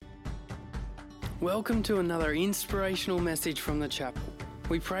Welcome to another inspirational message from the chapel.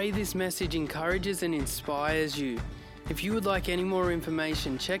 We pray this message encourages and inspires you. If you would like any more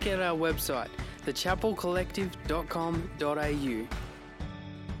information, check out our website, thechapelcollective.com.au.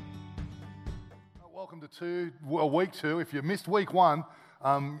 Welcome to week two. If you missed week one,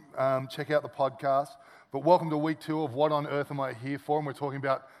 check out the podcast. But welcome to week two of What on Earth Am I Here For? And we're talking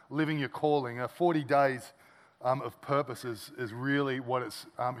about living your calling. 40 days of purpose is really what it's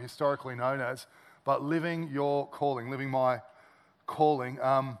historically known as. But living your calling, living my calling.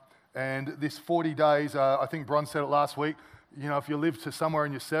 And this 40 days, I think Bron said it last week, you know, if you live to somewhere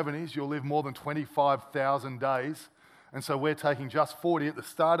in your 70s, you'll live more than 25,000 days. And so we're taking just 40 at the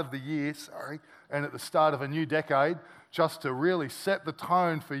start of the year, and at the start of a new decade, just to really set the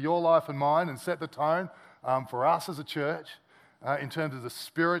tone for your life and mine, and set the tone for us as a church in terms of the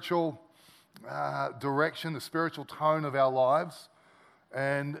spiritual direction, the spiritual tone of our lives.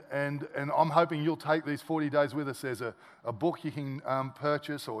 And I'm hoping you'll take these 40 days with us. There's a book you can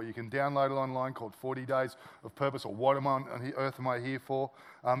purchase, or you can download it online, called 40 Days of Purpose, or What on Earth Am I Here For?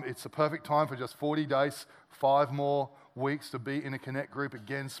 It's the perfect time for just 40 days, 5 more weeks to be in a Connect group.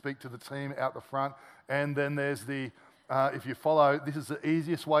 Again, speak to the team out the front. And then there's if you follow, this is the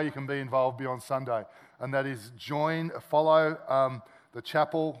easiest way you can be involved beyond Sunday, and that is follow the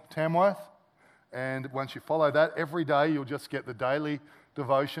chapel Tamworth. And once you follow that, every day you'll just get the daily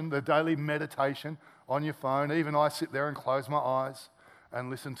devotion, the daily meditation on your phone. Even I sit there and close my eyes and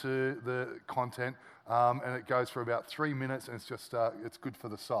listen to the content, and it goes for about 3 minutes, and it's just it's good for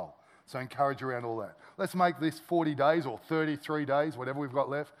the soul. So encourage around all that. Let's make this 40 days or 33 days, whatever we've got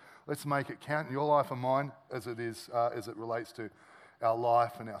left. Let's make it count in your life and mine as it is, as it relates to our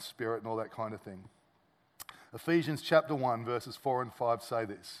life and our spirit and all that kind of thing. Ephesians chapter 1, verses 4 and 5 say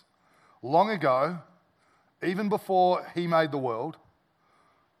this: Long ago, even before he made the world,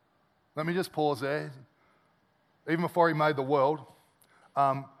 let me just pause there. Even before he made the world,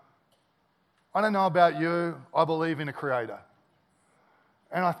 I don't know about you, I believe in a creator.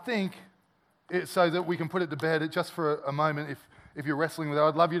 And I think it's so that we can put it to bed just for a moment. If you're wrestling with it,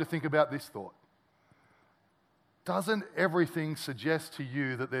 I'd love you to think about this thought. Doesn't everything suggest to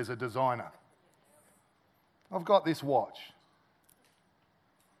you that there's a designer? I've got this watch.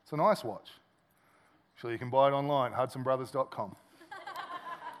 It's a nice watch. Actually, you can buy it online, hudsonbrothers.com.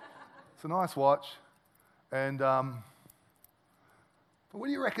 It's a nice watch. And but what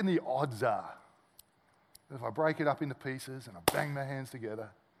do you reckon the odds are that if I break it up into pieces and I bang my hands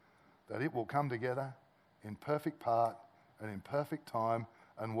together, that it will come together in perfect part and in perfect time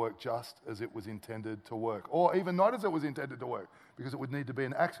and work just as it was intended to work? Or even not as it was intended to work, because it would need to be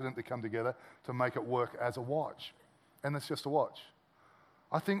an accident to come together to make it work as a watch. And it's just a watch.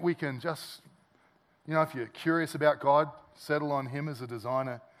 I think we can just, you know, if you're curious about God, settle on him as a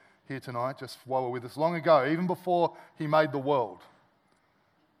designer here tonight, just while we're with us. Long ago, even before he made the world,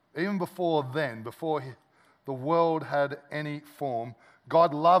 even before then, before the world had any form,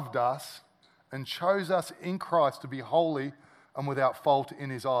 God loved us and chose us in Christ to be holy and without fault in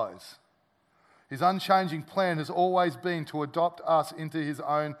his eyes. His unchanging plan has always been to adopt us into his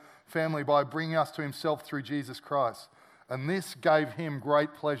own family by bringing us to himself through Jesus Christ. And this gave him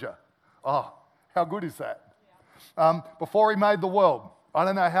great pleasure. Oh, how good is that? Yeah. Before he made the world, I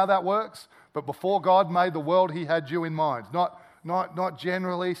don't know how that works, but before God made the world, he had you in mind. Not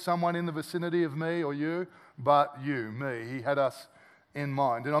generally someone in the vicinity of me or you, but you, me. He had us in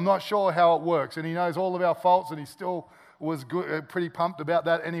mind. And I'm not sure how it works. And he knows all of our faults, and he still was good, pretty pumped about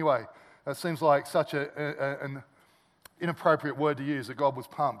that anyway. That seems like such an inappropriate word to use, that God was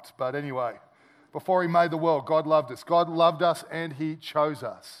pumped. But anyway, before he made the world, God loved us. God loved us and he chose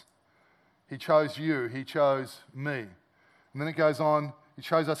us. He chose you. He chose me. And then it goes on, he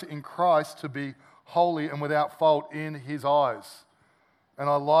chose us in Christ to be holy and without fault in his eyes. And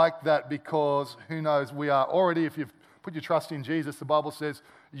I like that, because who knows, we are already, if you've put your trust in Jesus, the Bible says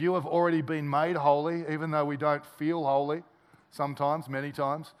you have already been made holy, even though we don't feel holy sometimes, many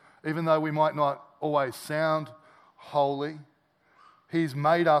times, even though we might not always sound holy. He's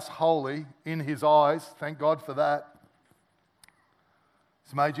made us holy in his eyes. Thank God for that.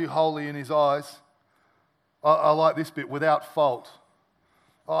 He's made you holy in his eyes. I like this bit, without fault.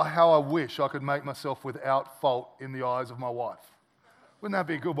 Oh, how I wish I could make myself without fault in the eyes of my wife. Wouldn't that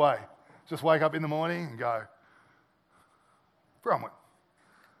be a good way? Just wake up in the morning and go, Bronwyn,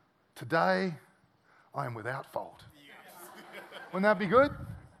 today I am without fault. Yes. Wouldn't that be good?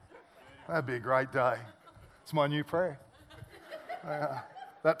 That'd be a great day. It's my new prayer.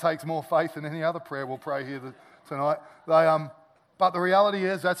 That takes more faith than any other prayer we'll pray here tonight. But the reality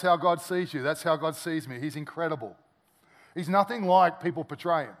is, that's how God sees you. That's how God sees me. He's incredible. He's nothing like people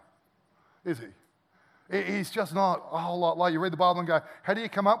portray him, is he? He's just not a whole lot like you read the Bible and go, how do you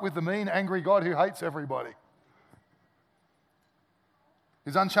come up with the mean, angry God who hates everybody?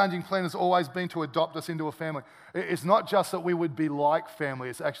 His unchanging plan has always been to adopt us into a family. It's not just that we would be like family,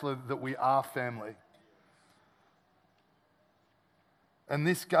 it's actually that we are family. And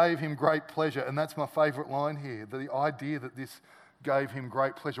this gave him great pleasure, and that's my favourite line here, the idea that this gave him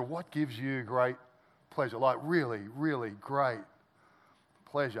great pleasure. What gives you great pleasure? Like really, really great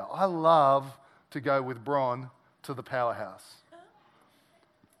pleasure. I love to go with Bron to the powerhouse.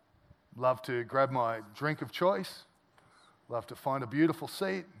 Love to grab my drink of choice. Love to find a beautiful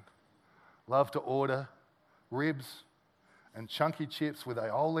seat. Love to order ribs and chunky chips with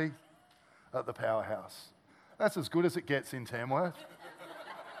aioli at the powerhouse. That's as good as it gets in Tamworth.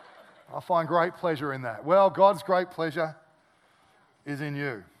 I find great pleasure in that. Well, God's great pleasure is in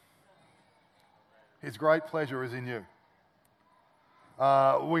you. His great pleasure is in you.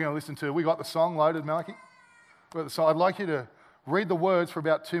 We're going to listen to, we got the song loaded, Malachy? So I'd like you to read the words for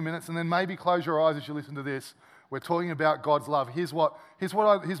about 2 minutes and then maybe close your eyes as you listen to this. We're talking about God's love. Here's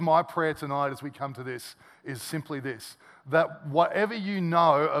my prayer tonight as we come to this, is simply this, that whatever you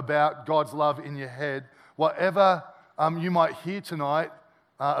know about God's love in your head, whatever you might hear tonight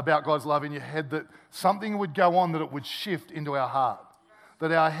about God's love in your head, that something would go on, that it would shift into our heart,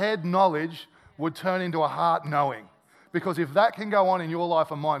 that our head knowledge would turn into a heart knowing. Because if that can go on in your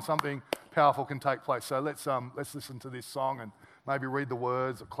life and mine, something powerful can take place. So let's listen to this song and maybe read the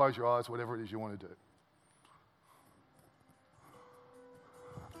words or close your eyes, whatever it is you want to do.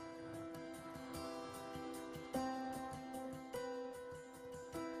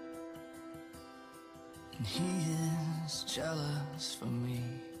 He is jealous for me.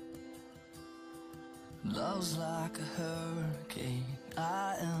 Love's like a hurricane.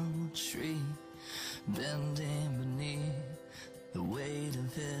 I am a tree bending beneath the weight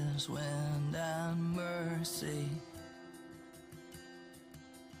of his wind and mercy.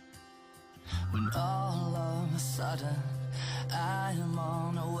 When all of a sudden I am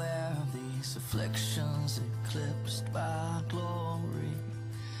unaware of these afflictions eclipsed by glory,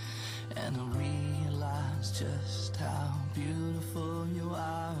 and I realize just how beautiful you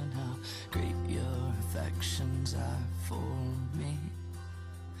are and how great your affections are for me.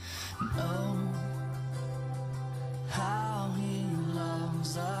 And oh, how he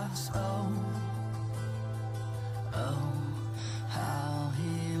loves us, oh, oh, how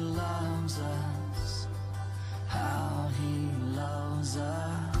he loves us, how he loves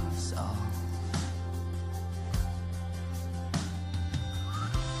us, oh.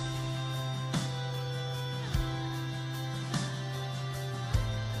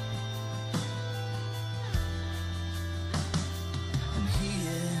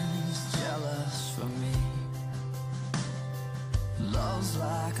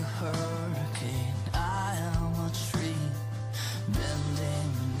 Like a hurricane,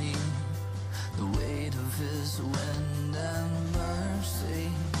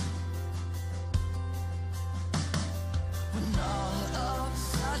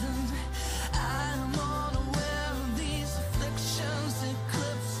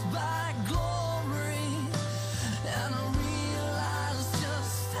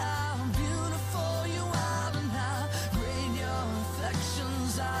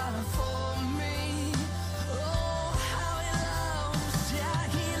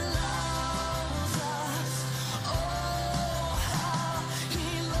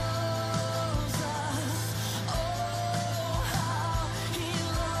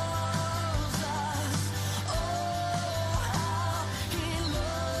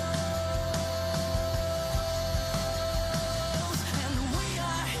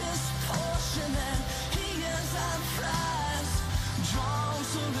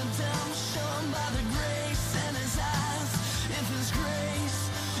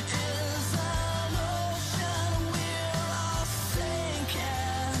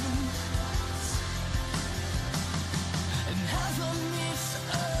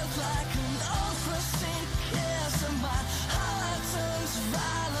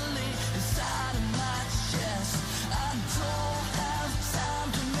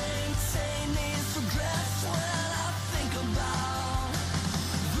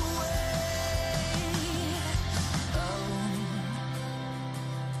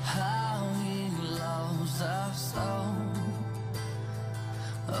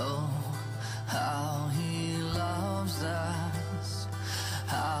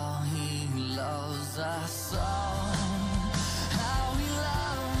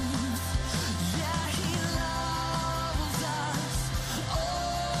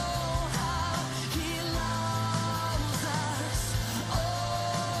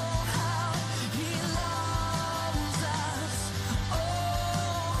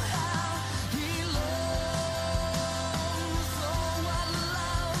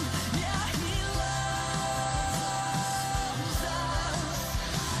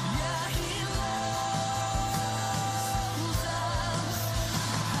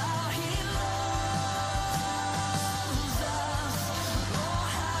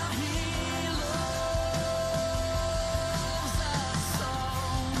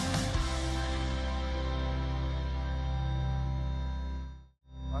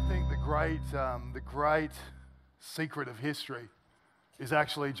 the great secret of history is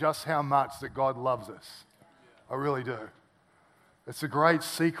actually just how much that God loves us. I really do. It's a great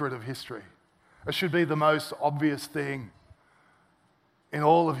secret of history. It should be the most obvious thing in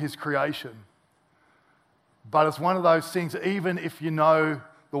all of his creation. But it's one of those things, even if you know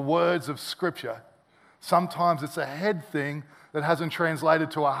the words of Scripture, sometimes it's a head thing that hasn't translated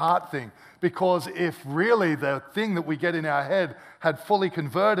to a heart thing. Because if really the thing that we get in our head had fully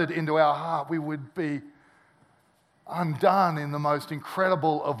converted into our heart, we would be undone in the most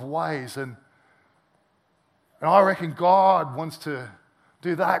incredible of ways. And I reckon God wants to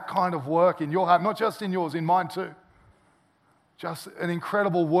do that kind of work in your heart, not just in yours, in mine too. Just an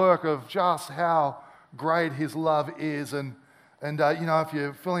incredible work of just how great his love is. And if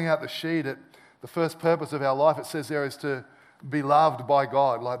you're filling out the sheet, the first purpose of our life, it says there is to be loved by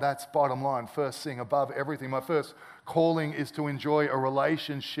God. Like, that's bottom line, first thing above everything. My first calling is to enjoy a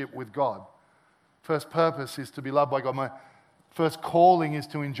relationship with God. First purpose is to be loved by God. My first calling is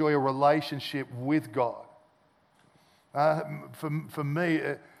to enjoy a relationship with God. For me,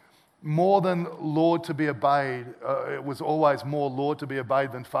 more than Lord to be obeyed, it was always more Lord to be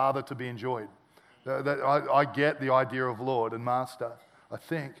obeyed than Father to be enjoyed. I get the idea of Lord and Master, I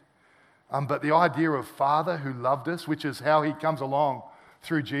think. But the idea of Father who loved us, which is how he comes along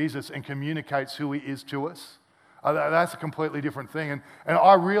through Jesus and communicates who he is to us, that's a completely different thing. And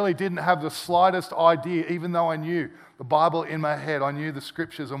I really didn't have the slightest idea, even though I knew the Bible in my head, I knew the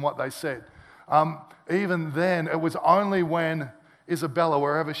Scriptures and what they said. Even then, it was only when Isabella,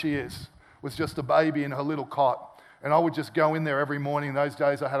 wherever she is, was just a baby in her little cot. And I would just go in there every morning. In those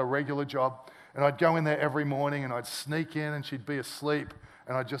days, I had a regular job. And I'd go in there every morning and I'd sneak in and she'd be asleep.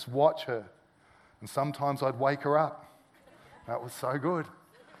 And I'd just watch her. And sometimes I'd wake her up. That was so good.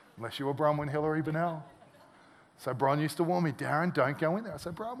 Unless you were Bronwyn Hillary Bonnell. So Bron used to warn me, Darren, don't go in there. I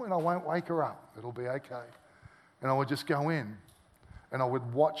said, Bronwyn, I won't wake her up. It'll be okay. And I would just go in. And I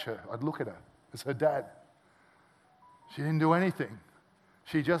would watch her. I'd look at her as her dad. She didn't do anything.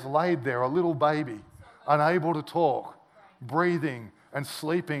 She just laid there, a little baby, unable to talk, breathing and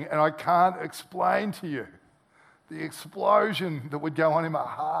sleeping. And I can't explain to you the explosion that would go on in my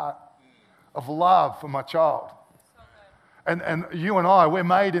heart of love for my child. And you and I, we're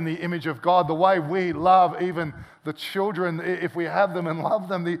made in the image of God. The way we love even the children, if we have them and love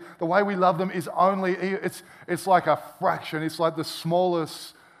them, the way we love them is only, it's like a fraction. It's like the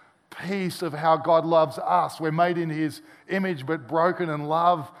smallest piece of how God loves us. We're made in his image, but broken and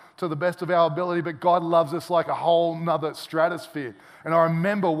loved to the best of our ability. But God loves us like a whole nother stratosphere. And I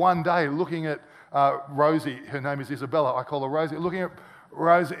remember one day looking at Rosie, her name is Isabella, I call her Rosie, looking at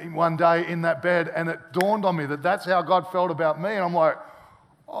Rosie one day in that bed, and it dawned on me that that's how God felt about me. And I'm like,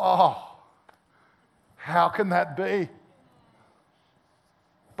 oh, how can that be?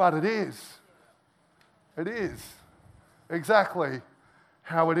 But it is. It is exactly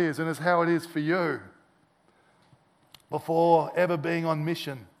how it is, and it's how it is for you. Before ever being on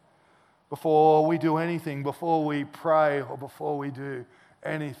mission, before we do anything, before we pray or before we do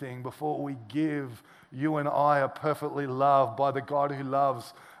anything, before we give, you and I are perfectly loved by the God who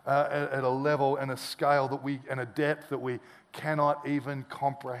loves at a level and a scale and a depth that we cannot even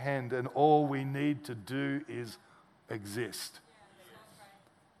comprehend. And all we need to do is exist.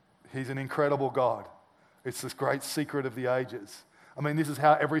 He's an incredible God. It's this great secret of the ages. I mean, this is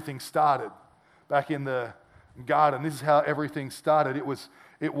how everything started back in the garden. This is how everything started. It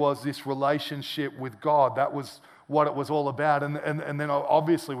was this relationship with God. That was what it was all about. And then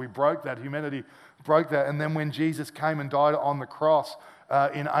obviously we broke that. Humanity broke that. And then when Jesus came and died on the cross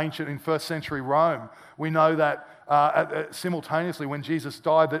in first century Rome, we know that simultaneously when Jesus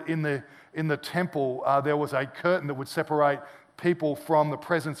died, that in the temple there was a curtain that would separate people from the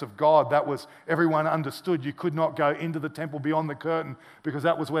presence of God. That was, everyone understood you could not go into the temple beyond the curtain because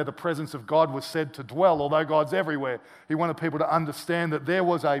that was where the presence of God was said to dwell, although God's everywhere. He wanted people to understand that there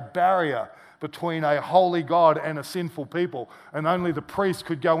was a barrier between a holy God and a sinful people, and only the priest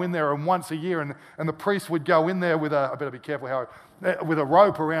could go in there, and once a year, and the priest would go in there with I better be careful with a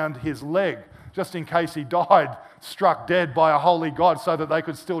rope around his leg, just in case he died, struck dead by a holy God, so that they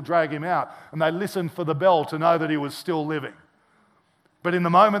could still drag him out. And they listened for the bell to know that he was still living. But in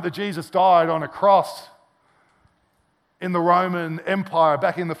the moment that Jesus died on a cross in the Roman Empire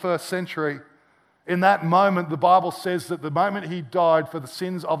back in the first century, in that moment, the Bible says that the moment he died for the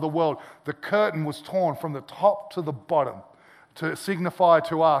sins of the world, the curtain was torn from the top to the bottom to signify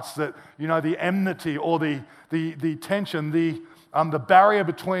to us that, the enmity or the tension, the barrier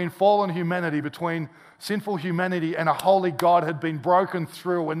between fallen humanity, between sinful humanity and a holy God had been broken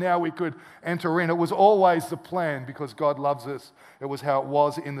through, and now we could enter in. It was always the plan because God loves us. It was how it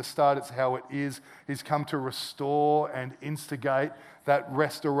was in the start. It's how it is. He's come to restore and instigate that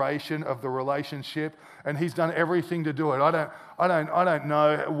restoration of the relationship, and He's done everything to do it. I don't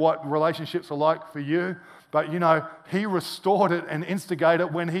know what relationships are like for you, but you know, He restored it and instigated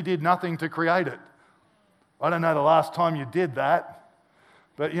it when He did nothing to create it. I don't know the last time you did that.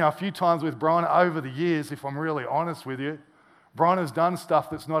 But, you know, a few times with Brian over the years, if I'm really honest with you, Brian has done stuff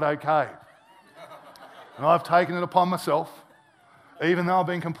that's not okay. And I've taken it upon myself, even though I've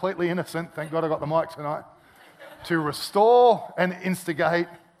been completely innocent, thank God I got the mic tonight, to restore and instigate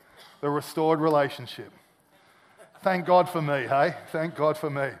the restored relationship. Thank God for me, hey? Thank God for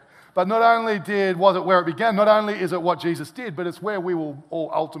me. But not only was it where it began, not only is it what Jesus did, but it's where we will all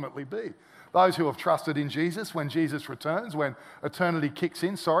ultimately be. Those who have trusted in Jesus, when Jesus returns, when eternity kicks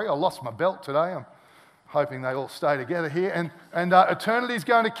in. Sorry, I lost my belt today. I'm hoping they all stay together here. And eternity is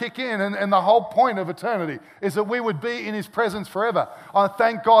going to kick in. And the whole point of eternity is that we would be in His presence forever. I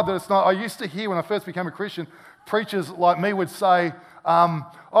thank God that it's not. I used to hear when I first became a Christian, preachers like me would say,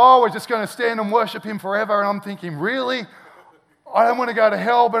 we're just going to stand and worship Him forever. And I'm thinking, really? I don't want to go to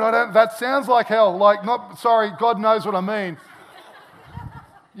hell, but that sounds like hell. God knows what I mean.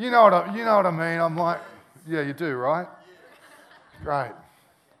 You know what I mean? I'm like, yeah, you do, right? Great.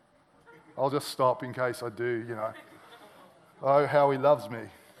 I'll just stop in case I do, you know. Oh, how He loves me.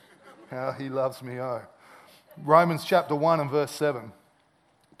 How He loves me, oh. Romans chapter 1 and verse 7.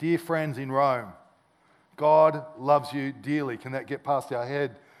 Dear friends in Rome, God loves you dearly. Can that get past our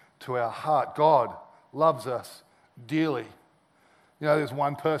head to our heart? God loves us dearly. You know, there's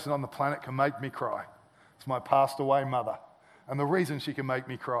one person on the planet can make me cry. It's my passed away mother. And the reason she can make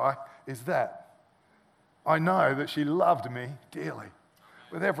me cry is that I know that she loved me dearly.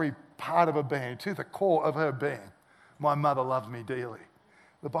 With every part of her being, to the core of her being, my mother loved me dearly.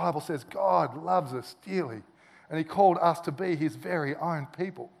 The Bible says God loves us dearly, and He called us to be His very own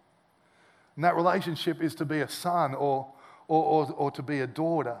people. And that relationship is to be a son or to be a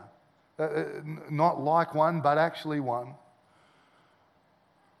daughter. Not like one, but actually one.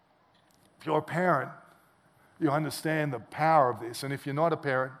 If you're a parent, you understand the power of this. And if you're not a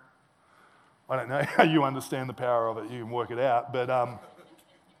parent, I don't know how you understand the power of it. You can work it out. But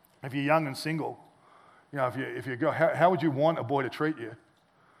if you're young and single, you know, if you go, how would you want a boy to treat you?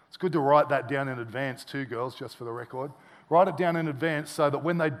 It's good to write that down in advance too, girls, just for the record. Write it down in advance so that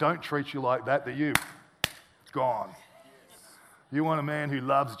when they don't treat you like that you've gone. You want a man who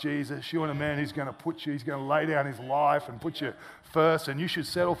loves Jesus. You want a man who's going to lay down his life and put you first, and you should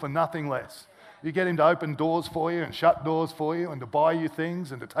settle for nothing less. You get him to open doors for you and shut doors for you and to buy you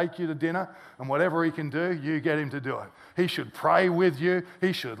things and to take you to dinner, and whatever he can do, you get him to do it. He should pray with you.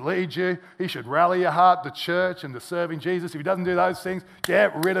 He should lead you. He should rally your heart to church and to serving Jesus. If he doesn't do those things,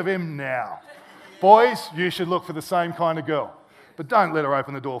 get rid of him now. Boys, you should look for the same kind of girl. But don't let her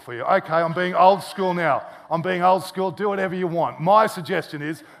open the door for you. Okay, I'm being old school now. I'm being old school. Do whatever you want. My suggestion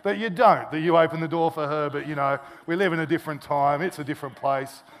is that you don't, that you open the door for her. But, you know, we live in a different time. It's a different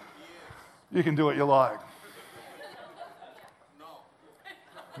place. You can do what you like.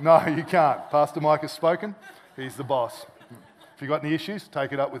 No, you can't. Pastor Mike has spoken. He's the boss. If you've got any issues,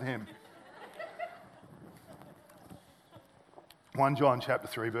 take it up with him. 1 John chapter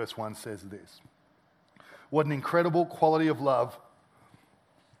 3 verse 1 says this. What an incredible quality of love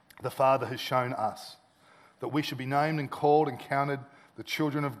the Father has shown us, that we should be named and called and counted the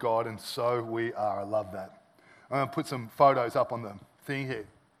children of God, and so we are. I love that. I'm going to put some photos up on the thing here.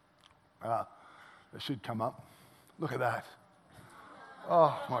 They should come up. Look at that.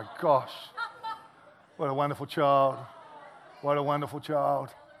 Oh my gosh. What a wonderful child. What a wonderful child.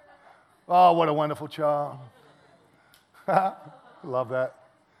 Oh, what a wonderful child. Love that.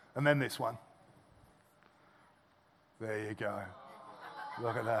 And then this one. There you go.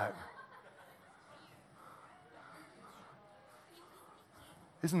 Look at that.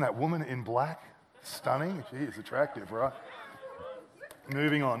 Isn't that woman in black stunning? She is attractive, right?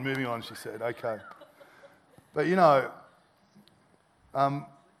 Moving on, she said. Okay. But you know, I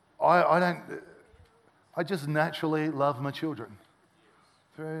just naturally love my children.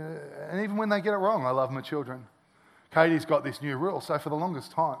 And even when they get it wrong, I love my children. Katie's got this new rule, so for the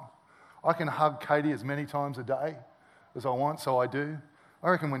longest time, I can hug Katie as many times a day as I want, so I do. I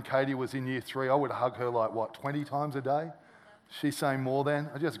reckon when Katie was in year 3, I would hug her 20 times a day? She's saying more than.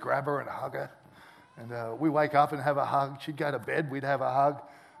 I just grab her and hug her. And we wake up and have a hug. She'd go to bed, we'd have a hug.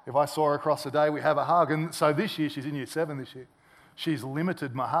 If I saw her across the day, we'd have a hug. And so this year, she's in year 7 this year. She's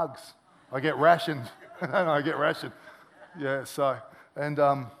limited my hugs. I get rationed. I get rationed. Yeah, so, and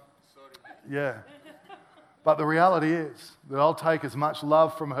yeah. But the reality is that I'll take as much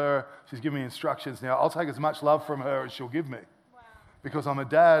love from her. She's giving me instructions now. I'll take as much love from her as she'll give me. Wow. Because I'm a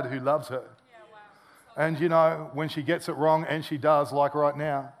dad who loves her. Yeah, wow. And you know, when she gets it wrong, and she does, like right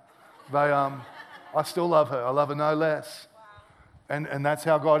now, I still love her. I love her no less. Wow. And that's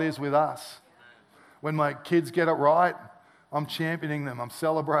how God is with us. When my kids get it right, I'm championing them. I'm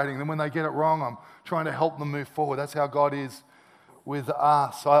celebrating them. When they get it wrong, I'm trying to help them move forward. That's how God is with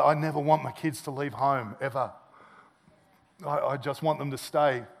us. I never want my kids to leave home, ever. I just want them to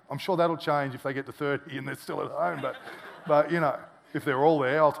stay. I'm sure that'll change if they get to 30 and they're still at home. But you know, if they're all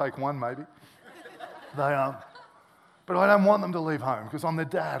there, I'll take one maybe. But I don't want them to leave home because I'm their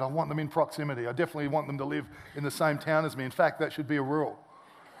dad. I want them in proximity. I definitely want them to live in the same town as me. In fact, that should be a rule.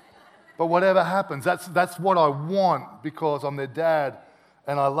 But whatever happens, that's what I want because I'm their dad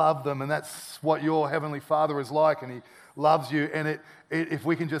and I love them, and that's what your Heavenly Father is like, and He loves you. And if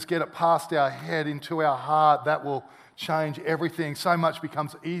we can just get it past our head into our heart, that will change everything. So much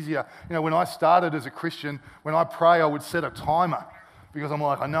becomes easier. You know, when I started as a Christian, when I pray, I would set a timer because I'm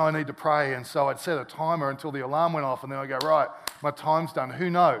like, I know I need to pray, and so I'd set a timer until the alarm went off, and then I go, right, my time's done. Who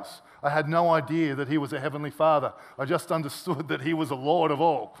knows? I had no idea that He was a Heavenly Father. I just understood that He was a Lord of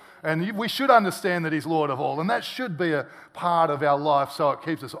all. And we should understand that He's Lord of all. And that should be a part of our life so it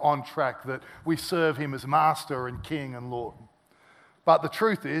keeps us on track, that we serve Him as Master and King and Lord. But the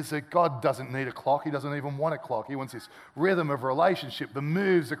truth is that God doesn't need a clock. He doesn't even want a clock. He wants this rhythm of relationship that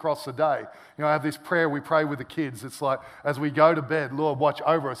moves across the day. You know, I have this prayer we pray with the kids. It's like, as we go to bed, Lord, watch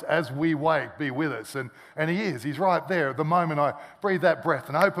over us. As we wake, be with us. And He is. He's right there. At the moment I breathe that breath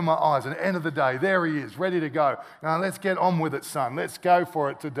and open my eyes, and at the end of the day, there He is, ready to go. Now, let's get on with it, son. Let's go for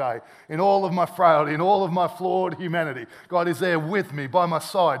it today. In all of my frailty, in all of my flawed humanity, God is there with me, by my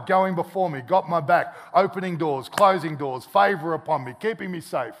side, going before me, got my back, opening doors, closing doors, favor upon me, keeping me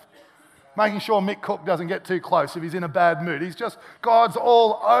safe, making sure Mick Cook doesn't get too close if he's in a bad mood. God's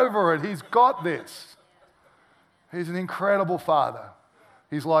all over it. He's got this. He's an incredible Father.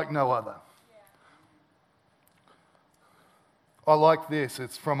 He's like no other. I like this.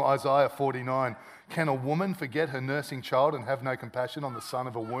 It's from Isaiah 49. Can a woman forget her nursing child and have no compassion on the son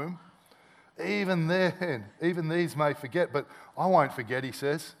of a womb? Even these may forget, but I won't forget, He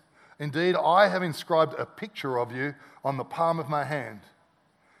says. Indeed, I have inscribed a picture of you on the palm of my hand.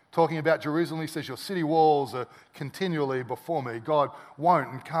 Talking about Jerusalem, He says, your city walls are continually before me. God won't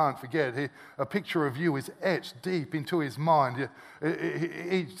and can't forget. A picture of you is etched deep into His mind.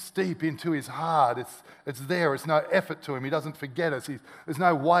 It's deep into His heart. It's there. It's no effort to Him. He doesn't forget us. There's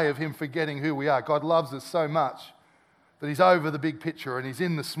no way of Him forgetting who we are. God loves us so much that He's over the big picture and He's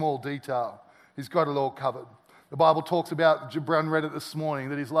in the small detail. He's got it all covered. The Bible talks about, Brown read it this morning,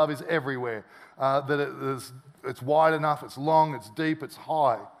 that His love is everywhere, that it's wide enough, it's long, it's deep, it's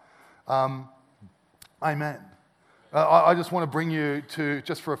high. Amen. I just want to bring you to,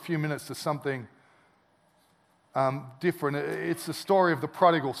 just for a few minutes, to something different. It's the story of the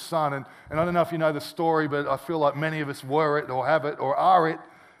prodigal son, and I don't know if you know the story, but I feel like many of us were it, or have it, or are it.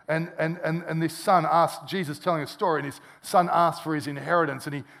 And this son asked, Jesus telling a story, and his son asked for his inheritance,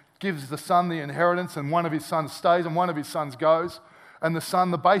 and he gives the son the inheritance, and one of his sons stays and one of his sons goes. And the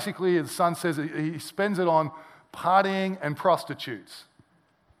son says he spends it on partying and prostitutes.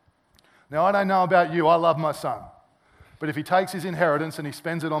 Now, I don't know about you, I love my son. But if he takes his inheritance and he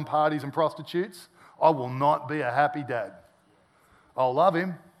spends it on parties and prostitutes, I will not be a happy dad. I'll love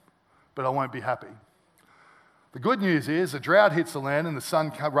him, but I won't be happy. The good news is a drought hits the land and the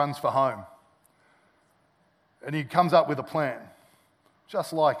son runs for home. And he comes up with a plan,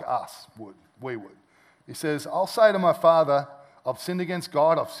 just like we would. He says, I'll say to my father, I've sinned against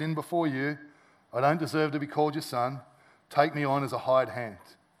God, I've sinned before you, I don't deserve to be called your son, take me on as a hired hand.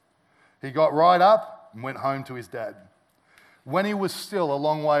 He got right up and went home to his dad. When he was still a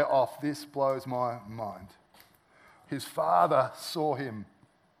long way off, this blows my mind. His father saw him,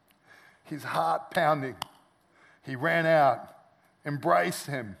 his heart pounding. He ran out, embraced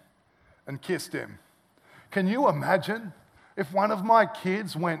him, and kissed him. Can you imagine if one of my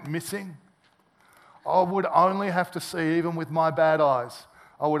kids went missing? I would only have to see, even with my bad eyes,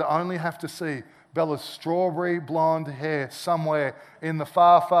 I would only have to see Bella's strawberry blonde hair somewhere in the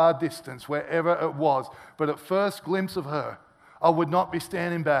far, far distance, wherever it was. But at first glimpse of her, I would not be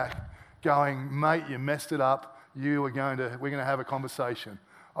standing back going, mate, you messed it up. We're going to have a conversation.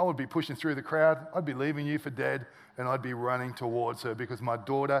 I would be pushing through the crowd. I'd be leaving you for dead, and I'd be running towards her because my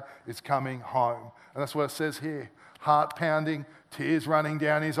daughter is coming home. And that's what it says here. Heart pounding, tears running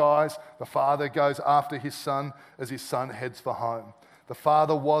down his eyes. The father goes after his son as his son heads for home. The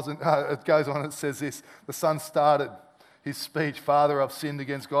father it goes on, it says this, the son started his speech, Father, I've sinned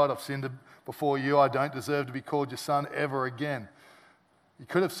against God, I've sinned before you. I don't deserve to be called your son ever again. He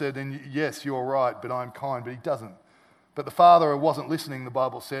could have said, and yes, you're right, but I'm kind, but he doesn't. But the father wasn't listening, the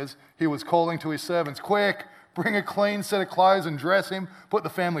Bible says. He was calling to his servants, quick, bring a clean set of clothes and dress him, put the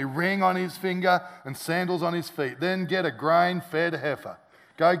family ring on his finger and sandals on his feet. Then get a grain-fed heifer.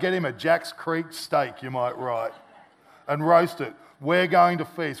 Go get him a Jack's Creek steak, you might write, and roast it. We're going to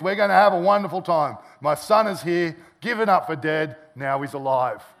feast. We're going to have a wonderful time. My son is here, given up for dead, now he's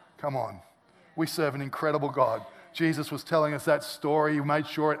alive. Come on. We serve an incredible God. Jesus was telling us that story. He made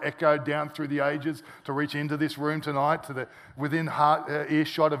sure it echoed down through the ages to reach into this room tonight, to the within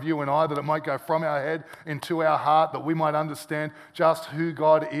earshot of you and I, that it might go from our head into our heart, that we might understand just who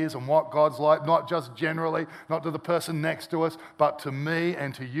God is and what God's like, not just generally, not to the person next to us, but to me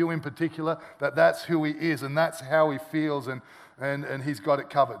and to you in particular, that that's who he is and that's how he feels, and he's got it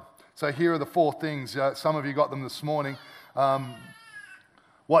covered. So here are the 4 things. Some of you got them this morning.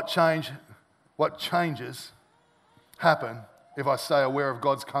 What changes happen if I stay aware of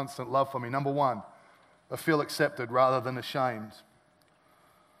God's constant love for me? Number 1, I feel accepted rather than ashamed.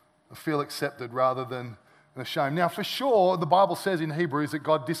 I feel accepted rather than ashamed. Now, for sure, the Bible says in Hebrews that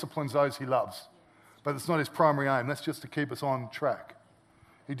God disciplines those he loves, but it's not his primary aim. That's just to keep us on track.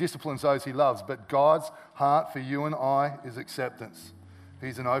 He disciplines those he loves, but God's heart for you and I is acceptance.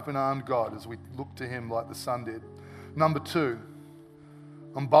 He's an open-armed God as we look to him like the Son did. Number 2,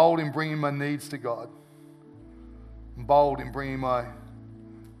 I'm bold in bringing my needs to God. I'm bold in bringing my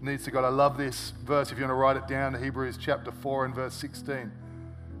needs to God. I love this verse. If you want to write it down, Hebrews chapter 4 and verse 16. It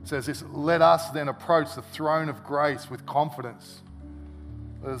says this, let us then approach the throne of grace with confidence.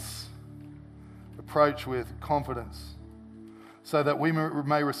 Let's approach with confidence so that we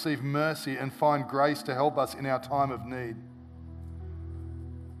may receive mercy and find grace to help us in our time of need.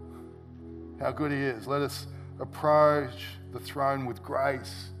 How good he is. Let us approach the throne with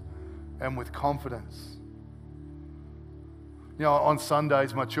grace and with confidence. You know, on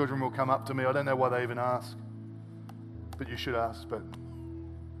Sundays, my children will come up to me. I don't know why they even ask, but you should ask.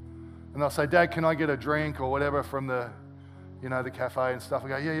 And they'll say, Dad, can I get a drink or whatever from the cafe and stuff? I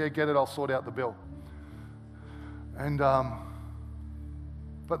go, yeah, get it. I'll sort out the bill. And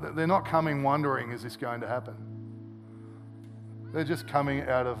but they're not coming wondering, is this going to happen? They're just coming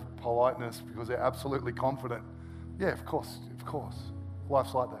out of politeness because they're absolutely confident. Yeah, of course.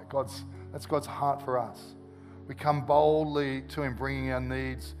 Life's like that. That's God's heart for us. We come boldly to him, bringing our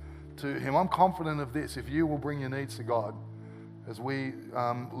needs to him. I'm confident of this. If you will bring your needs to God as we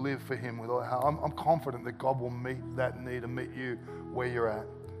live for him with all our heart, I'm confident that God will meet that need and meet you where you're at.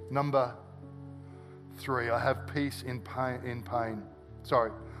 Number 3, I have peace in pain.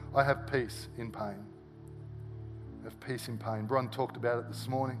 I have peace in pain. I have peace in pain. Bron talked about it this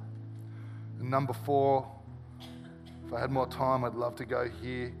morning. And number 4, if I had more time, I'd love to go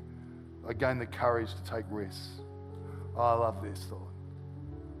here. I gain the courage to take risks. Oh, I love this thought.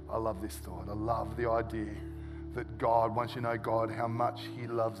 I love the idea that God, once you know God, how much he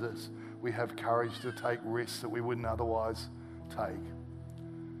loves us, we have courage to take risks that we wouldn't otherwise take.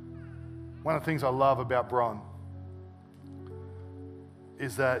 One of the things I love about Bron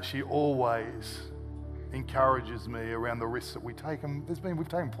is that she always encourages me around the risks that we take. And we've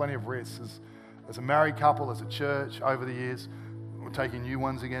taken plenty of risks as a married couple, as a church over the years. We're taking new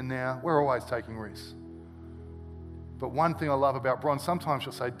ones again now. We're always taking risks. But one thing I love about Bron, sometimes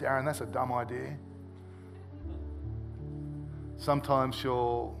she'll say, Darren, that's a dumb idea. Sometimes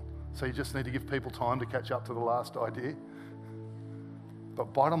she'll say, you just need to give people time to catch up to the last idea.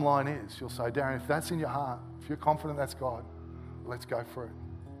 But bottom line is, she'll say, Darren, if that's in your heart, if you're confident that's God, let's go for it.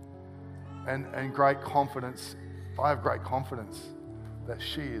 And great confidence, I have great confidence that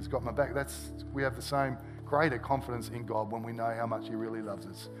she has got my back. We have the same greater confidence in God when we know how much he really loves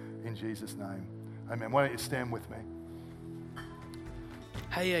us. In Jesus' name, amen. Why don't you stand with me?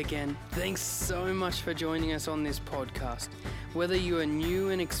 Hey again, thanks so much for joining us on this podcast. Whether you are new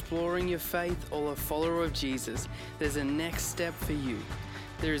and exploring your faith or a follower of Jesus, there's a next step for you.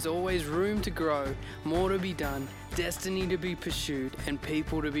 There is always room to grow, more to be done, destiny to be pursued, and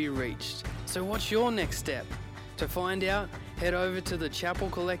people to be reached. So what's your next step? To find out, head over to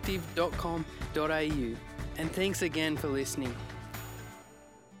thechapelcollective.com.au. And thanks again for listening.